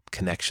key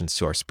connections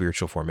to our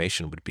spiritual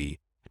formation would be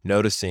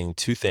noticing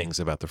two things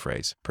about the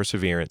phrase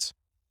perseverance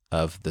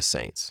of the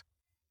saints.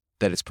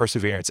 That it's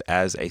perseverance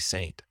as a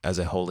saint, as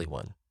a holy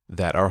one,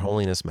 that our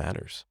holiness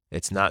matters.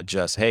 It's not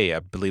just, hey, I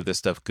believe this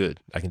stuff good.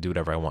 I can do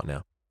whatever I want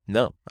now.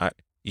 No,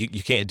 you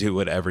can't do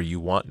whatever you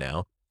want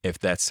now if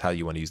that's how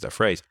you want to use that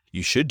phrase.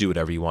 You should do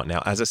whatever you want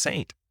now as a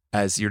saint,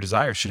 as your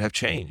desires should have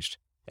changed.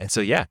 And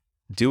so, yeah,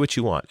 do what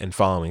you want in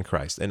following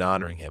Christ and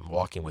honoring him,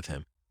 walking with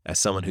him as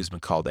someone who's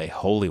been called a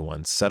holy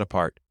one, set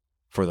apart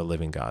for the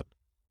living God.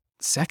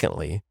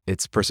 Secondly,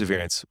 it's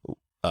perseverance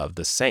of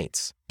the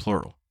saints,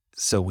 plural.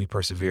 So we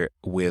persevere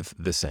with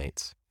the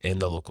saints in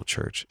the local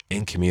church,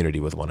 in community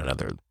with one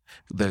another.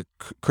 The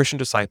Christian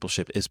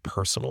discipleship is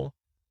personal,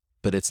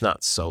 but it's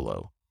not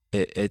solo.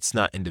 It's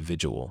not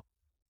individual.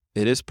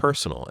 It is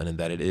personal, and in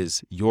that it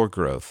is your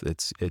growth.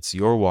 It's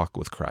your walk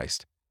with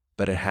Christ,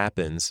 but it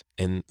happens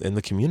in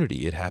the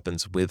community. It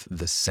happens with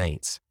the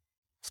saints.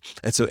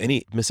 And so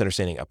any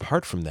misunderstanding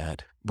apart from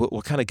that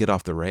will kind of get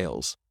off the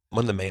rails.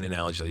 One of the main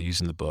analogies I use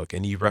in the book,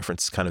 and you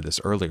referenced kind of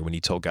this earlier when you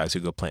told guys who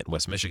go plant in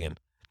West Michigan,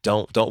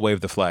 don't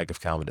wave the flag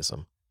of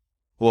Calvinism.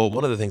 Well,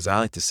 one of the things I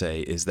like to say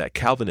is that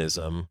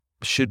Calvinism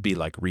should be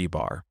like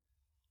rebar.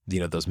 You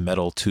know, those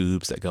metal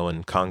tubes that go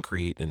in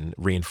concrete and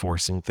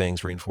reinforcing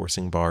bars,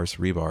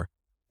 rebar,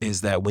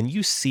 is that when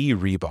you see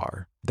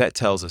rebar, that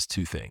tells us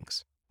two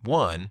things.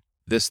 One,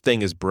 this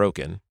thing is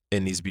broken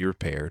and needs to be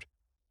repaired.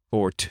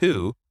 Or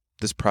two,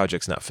 this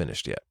project's not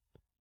finished yet.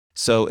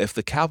 So if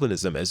the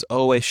Calvinism is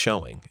always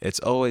showing, it's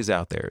always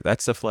out there,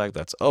 that's the flag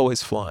that's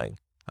always flying,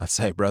 I'd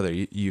say, brother,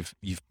 you've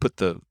put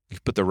the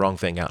wrong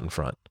thing out in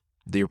front.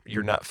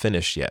 You're not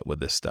finished yet with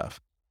this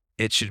stuff.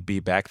 It should be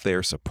back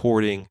there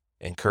supporting,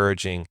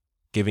 encouraging,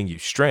 giving you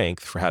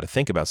strength for how to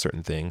think about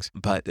certain things,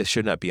 but it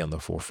should not be on the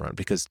forefront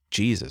because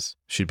Jesus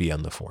should be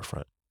on the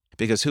forefront.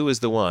 Because who is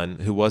the one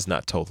who was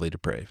not totally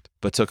depraved,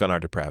 but took on our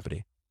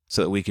depravity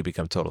so that we could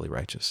become totally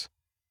righteous?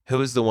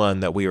 Who is the one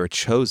that we are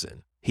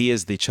chosen? He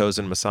is the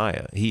chosen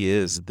Messiah. He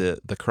is the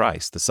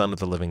Christ, the Son of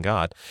the living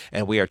God,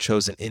 and we are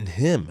chosen in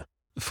him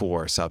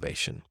for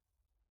salvation.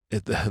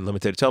 The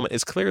limited atonement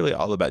is clearly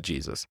all about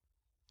Jesus.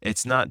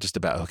 It's not just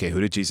about, okay,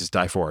 who did Jesus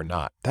die for or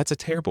not? That's a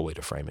terrible way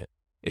to frame it.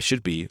 It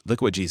should be,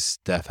 look what Jesus'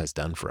 death has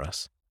done for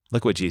us.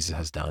 Look what Jesus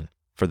has done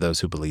for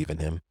those who believe in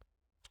him.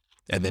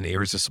 And then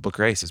irresistible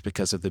grace is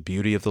because of the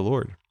beauty of the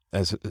Lord.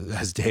 As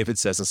David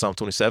says in Psalm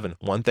 27,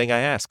 one thing I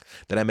ask,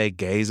 that I may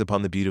gaze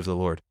upon the beauty of the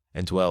Lord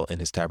and dwell in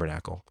his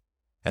tabernacle.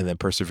 And then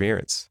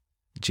perseverance.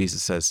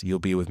 Jesus says, you'll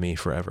be with me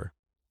forever.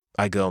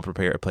 I go and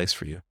prepare a place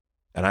for you,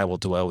 and I will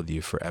dwell with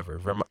you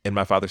forever. In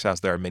my Father's house,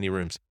 there are many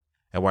rooms,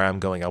 and where I'm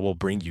going, I will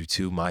bring you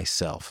to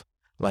myself.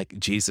 Like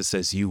Jesus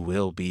says, you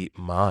will be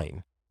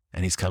mine.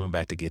 And he's coming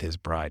back to get his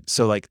bride.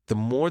 So like the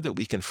more that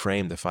we can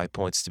frame the 5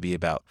 points to be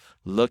about,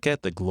 look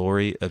at the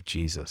glory of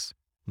Jesus.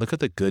 Look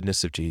at the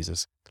goodness of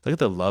Jesus. Look at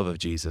the love of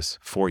Jesus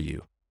for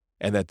you.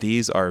 And that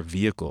these are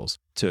vehicles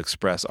to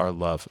express our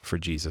love for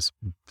Jesus,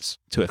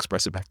 to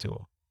express it back to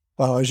him.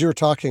 Well, as you were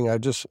talking, I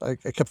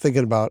kept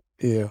thinking about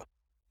in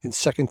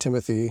 2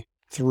 Timothy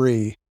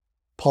 3,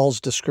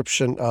 Paul's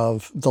description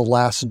of the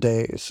last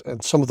days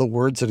and some of the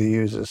words that he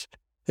uses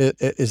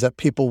is that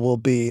people will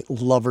be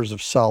lovers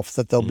of self,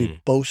 that they'll be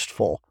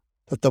boastful,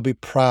 that they'll be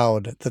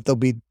proud, that they'll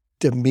be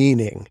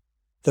demeaning,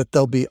 that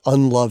they'll be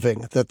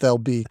unloving, that they'll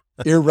be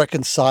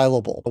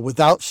irreconcilable,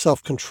 without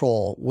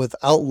self-control,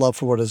 without love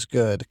for what is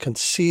good,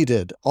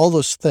 conceited, all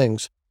those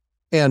things.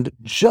 And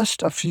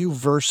just a few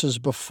verses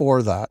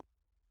before that,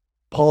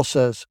 Paul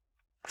says,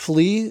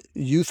 flee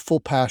youthful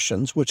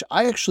passions, which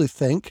I actually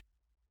think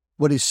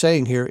what he's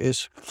saying here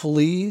is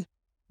flee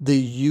the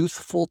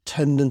youthful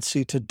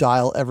tendency to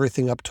dial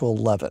everything up to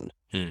 11,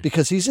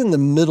 because he's in the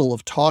middle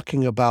of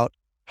talking about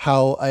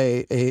how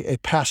a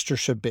pastor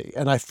should be.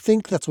 And I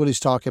think that's what he's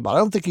talking about. I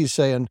don't think he's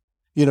saying,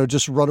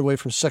 just run away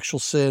from sexual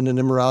sin and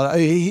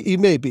immorality. He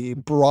may be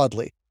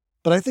broadly,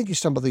 but I think he's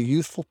talking about the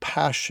youthful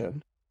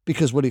passion,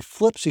 because when he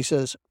flips,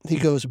 he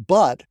goes,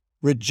 but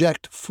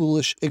reject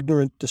foolish,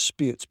 ignorant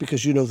disputes,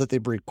 because you know that they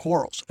breed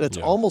quarrels. And it's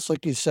almost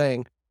like he's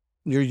saying,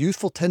 your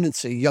youthful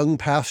tendency, young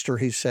pastor,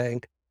 he's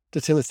saying to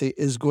Timothy,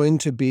 is going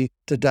to be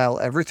to dial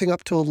everything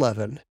up to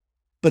 11.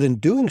 But in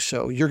doing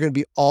so, you're going to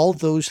be all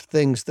those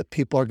things that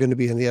people are going to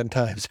be in the end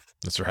times.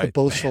 That's right. The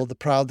boastful, the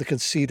proud, the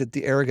conceited,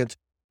 the arrogant.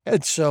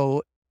 And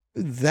so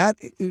that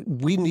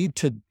we need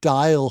to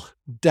dial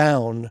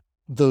down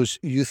those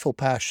youthful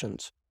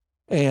passions.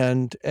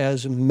 And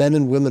as men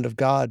and women of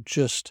God,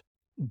 just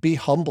be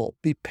humble,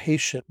 be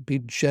patient, be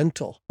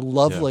gentle,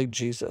 love like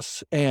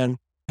Jesus. And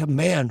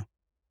man,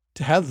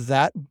 to have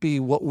that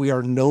be what we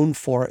are known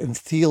for in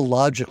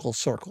theological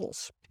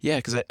circles. Yeah,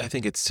 because I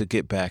think it's to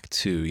get back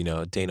to,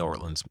 Dane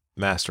Ortland's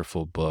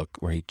masterful book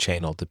where he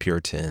channeled the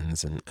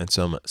Puritans and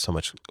so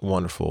much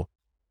wonderful,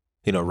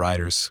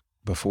 writers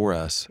before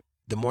us.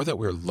 The more that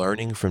we're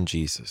learning from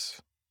Jesus,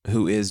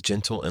 who is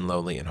gentle and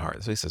lowly in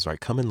heart. So he says,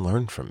 come and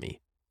learn from me.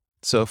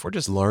 So if we're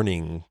just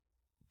learning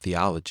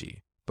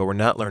theology, but we're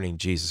not learning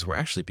Jesus, we're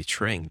actually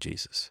betraying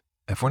Jesus.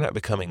 If we're not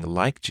becoming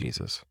like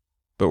Jesus,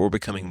 but we're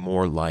becoming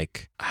more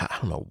like, I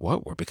don't know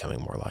what we're becoming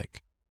more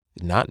like.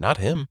 Not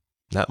him,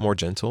 not more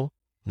gentle,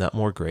 not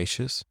more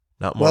gracious,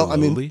 not more lowly. I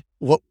mean,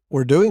 what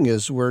we're doing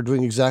is we're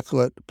doing exactly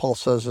what Paul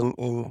says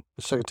in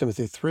 2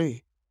 Timothy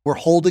 3. We're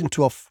holding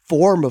to a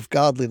form of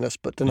godliness,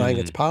 but denying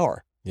its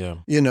power. Yeah.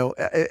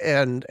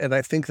 And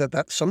I think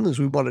that's something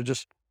we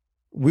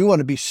want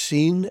to be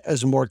seen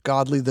as more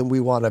godly than we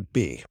want to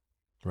be.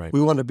 Right.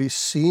 We want to be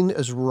seen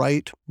as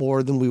right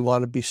more than we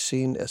want to be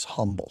seen as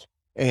humble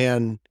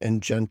and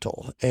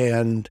gentle.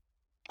 And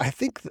I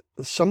think that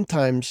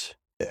sometimes,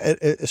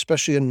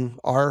 especially in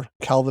our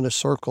Calvinist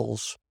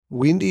circles,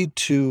 we need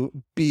to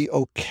be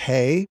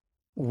okay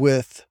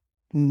with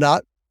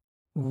not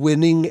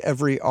winning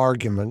every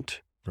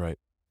argument. Right.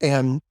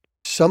 And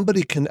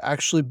somebody can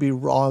actually be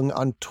wrong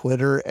on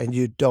Twitter and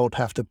you don't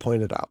have to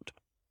point it out.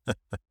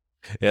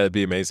 Yeah, it'd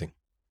be amazing.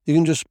 You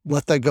can just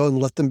let that go and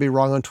let them be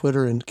wrong on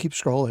Twitter and keep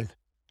scrolling.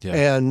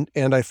 Yeah.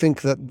 And I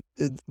think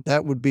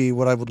that would be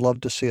what I would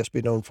love to see us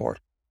be known for.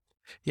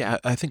 Yeah,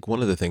 I think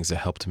one of the things that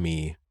helped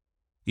me,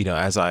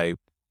 as I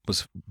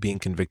was being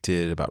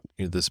convicted about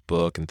this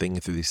book and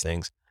thinking through these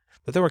things,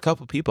 that there were a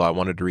couple of people I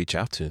wanted to reach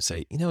out to and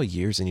say,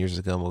 years and years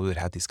ago when we would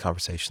have these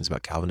conversations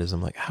about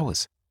Calvinism, like I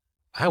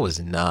was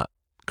not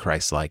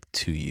Christ-like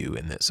to you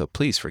in this, so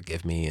please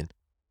forgive me.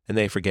 And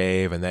they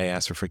forgave, and they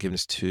asked for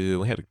forgiveness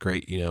too. We had a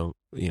great,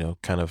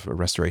 kind of a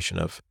restoration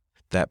of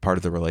that part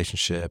of the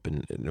relationship,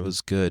 and it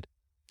was good.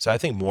 So I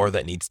think more of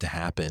that needs to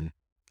happen,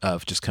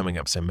 of just coming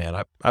up saying,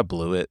 man, I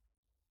blew it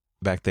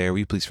back there. Will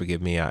you please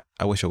forgive me?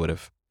 I wish I would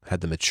have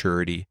had the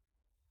maturity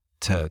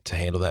to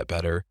handle that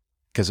better.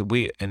 Because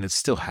and it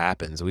still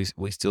happens,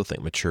 we still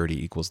think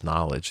maturity equals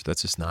knowledge.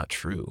 That's just not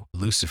true.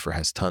 Lucifer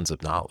has tons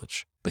of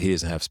knowledge, but he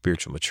doesn't have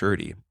spiritual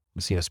maturity.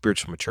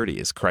 Spiritual maturity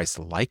is Christ's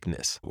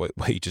likeness. What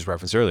you just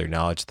referenced earlier,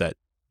 knowledge that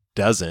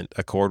doesn't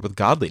accord with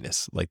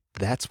godliness. Like,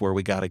 that's where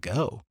we got to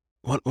go.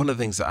 One of the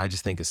things that I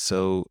just think is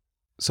so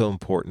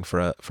important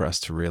for us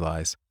to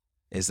realize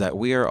is that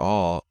we are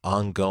all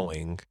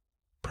ongoing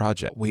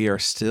project. We are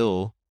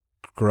still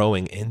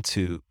growing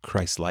into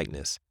Christ's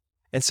likeness.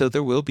 And so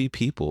there will be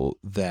people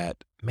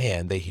that,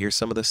 man, they hear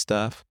some of this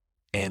stuff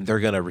and they're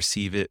going to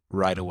receive it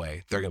right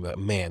away. They're going to be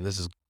like, man,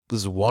 this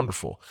is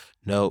wonderful.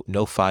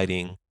 No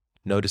fighting,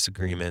 no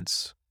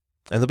disagreements.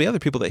 And there'll be other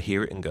people that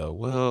hear it and go,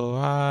 well,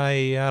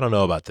 I don't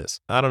know about this.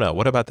 I don't know.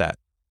 What about that?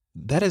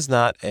 That is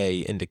not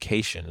a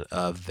indication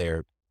of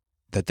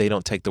that they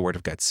don't take the word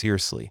of God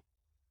seriously.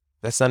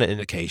 That's not an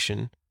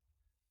indication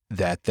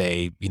that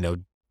they,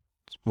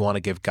 want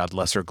to give God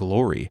lesser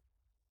glory.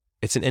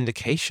 It's an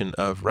indication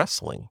of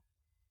wrestling.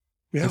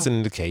 Yeah. It's an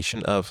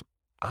indication of,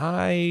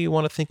 I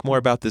want to think more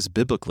about this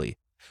biblically,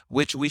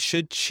 which we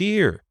should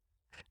cheer.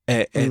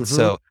 And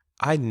so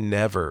I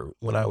never,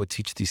 when I would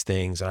teach these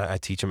things, I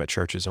teach them at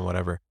churches and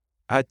whatever,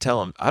 I'd tell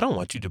them, I don't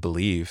want you to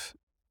believe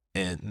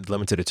in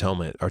limited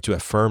atonement or to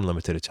affirm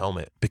limited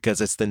atonement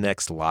because it's the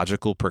next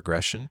logical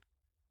progression.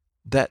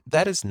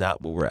 That is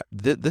not what we're at.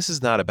 This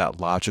is not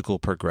about logical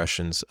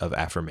progressions of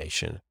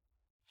affirmation.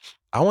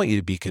 I want you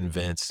to be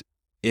convinced,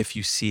 if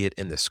you see it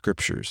in the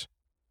scriptures,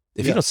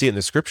 If you don't see it in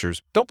the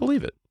scriptures, don't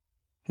believe it.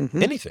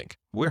 Mm-hmm. Anything.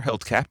 We're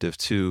held captive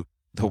to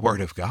the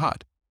word of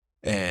God.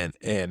 And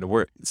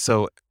we're,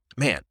 so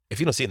man, if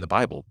you don't see it in the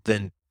Bible,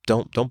 then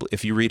don't,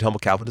 if you read Humble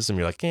Calvinism,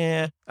 you're like,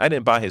 I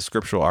didn't buy his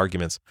scriptural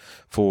arguments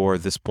for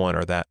this point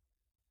or that.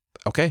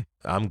 Okay,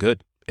 I'm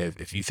good.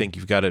 If you think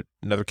you've got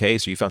another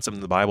case or you found something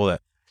in the Bible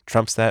that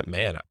trumps that,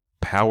 man,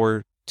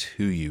 power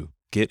to you.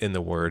 Get in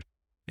the word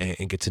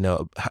and get to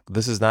know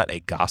this is not a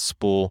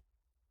gospel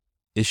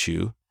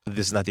issue.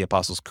 This is not the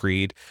Apostles'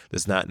 Creed.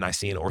 This is not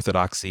Nicene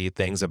Orthodoxy,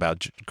 things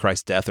about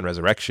Christ's death and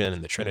resurrection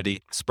and the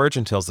Trinity.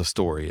 Spurgeon tells the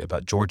story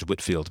about George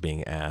Whitefield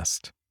being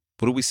asked,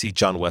 what do we see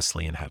John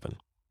Wesley in heaven?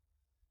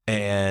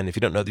 And if you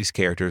don't know these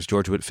characters,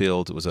 George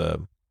Whitefield was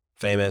a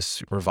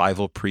famous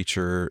revival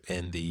preacher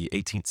in the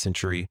 18th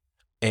century,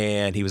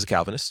 and he was a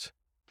Calvinist.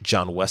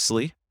 John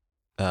Wesley,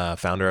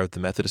 founder of the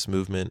Methodist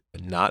movement,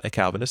 not a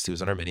Calvinist. He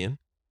was an Arminian,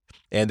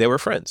 and they were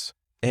friends.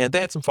 And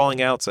they had some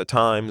falling outs at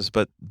times,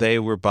 but they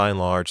were by and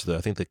large, I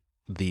think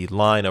the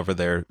line over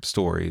their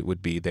story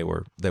would be they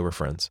were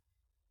friends.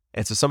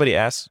 And so somebody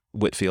asked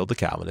Whitefield, the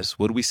Calvinist,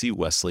 would we see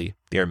Wesley,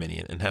 the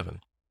Arminian, in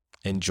heaven?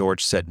 And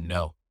George said,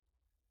 no,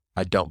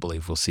 I don't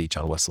believe we'll see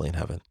John Wesley in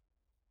heaven.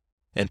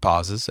 And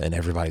pauses, and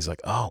everybody's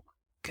like, oh,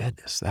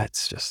 goodness,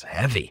 that's just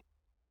heavy.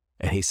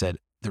 And he said,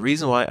 the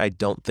reason why I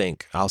don't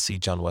think I'll see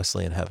John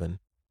Wesley in heaven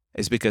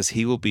is because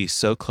he will be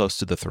so close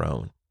to the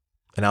throne,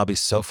 and I'll be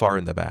so far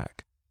in the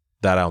back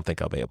that I don't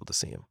think I'll be able to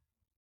see him.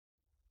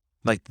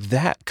 Like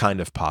that kind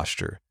of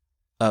posture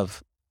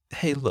of,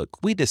 hey,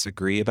 look, we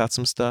disagree about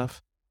some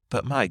stuff,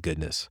 but my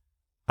goodness,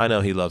 I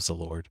know he loves the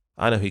Lord.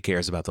 I know he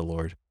cares about the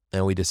Lord,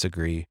 and we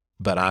disagree,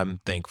 but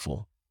I'm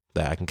thankful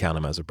that I can count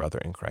him as a brother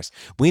in Christ.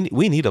 We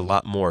need a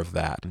lot more of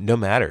that, no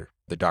matter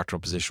the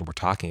doctrinal position we're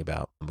talking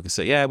about. We can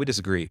say, yeah, we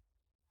disagree,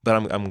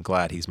 but I'm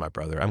glad he's my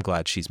brother. I'm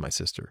glad she's my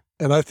sister.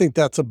 And I think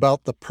that's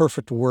about the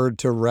perfect word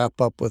to wrap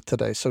up with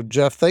today. So,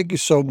 Jeff, thank you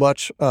so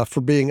much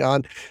for being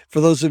on. For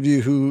those of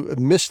you who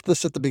missed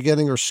this at the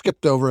beginning or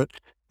skipped over it,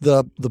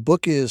 the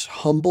book is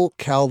Humble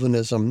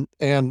Calvinism.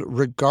 And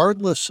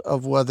regardless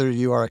of whether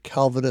you are a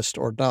Calvinist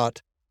or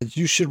not,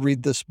 you should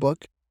read this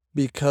book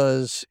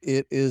because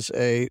it is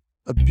a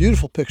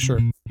beautiful picture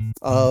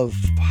of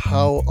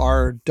how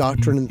our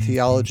doctrine and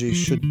theology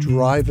should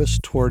drive us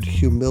toward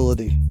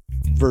humility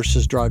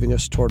versus driving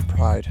us toward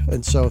pride.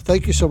 And so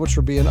thank you so much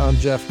for being on,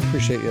 Jeff.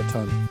 Appreciate you a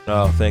ton.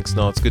 Oh, thanks.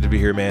 No, it's good to be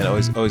here, man.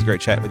 Always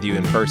great chatting with you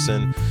in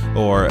person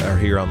or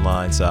here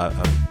online. So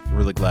I'm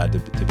really glad to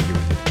be here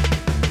with you.